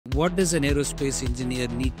what does an aerospace engineer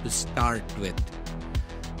need to start with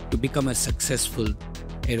to become a successful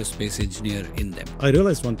aerospace engineer in them? I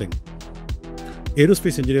realized one thing.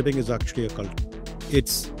 Aerospace engineering is actually a cult.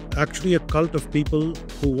 It's actually a cult of people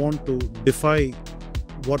who want to defy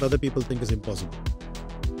what other people think is impossible.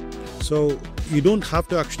 So you don't have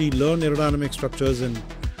to actually learn aerodynamic structures and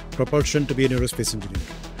propulsion to be an aerospace engineer.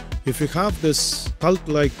 If you have this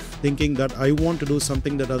cult-like thinking that I want to do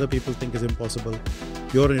something that other people think is impossible,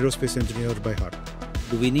 you're an aerospace engineer by heart.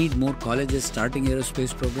 Do we need more colleges starting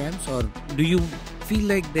aerospace programs, or do you feel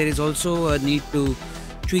like there is also a need to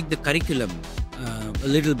tweak the curriculum a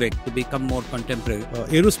little bit to become more contemporary?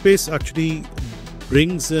 Aerospace actually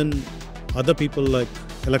brings in other people like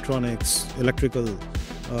electronics, electrical,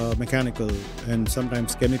 mechanical, and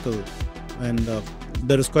sometimes chemical, and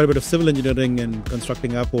there is quite a bit of civil engineering and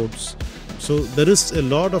constructing airports. So there is a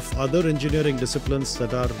lot of other engineering disciplines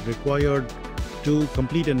that are required to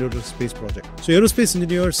complete an aerospace project. So aerospace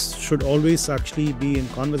engineers should always actually be in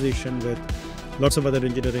conversation with lots of other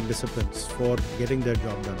engineering disciplines for getting their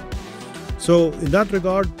job done. So in that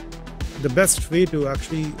regard, the best way to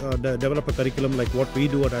actually develop a curriculum like what we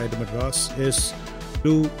do at IIT Madras is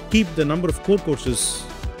to keep the number of core courses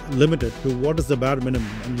limited to what is the bare minimum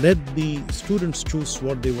and let the students choose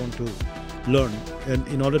what they want to learn and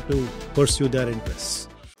in order to pursue their interests.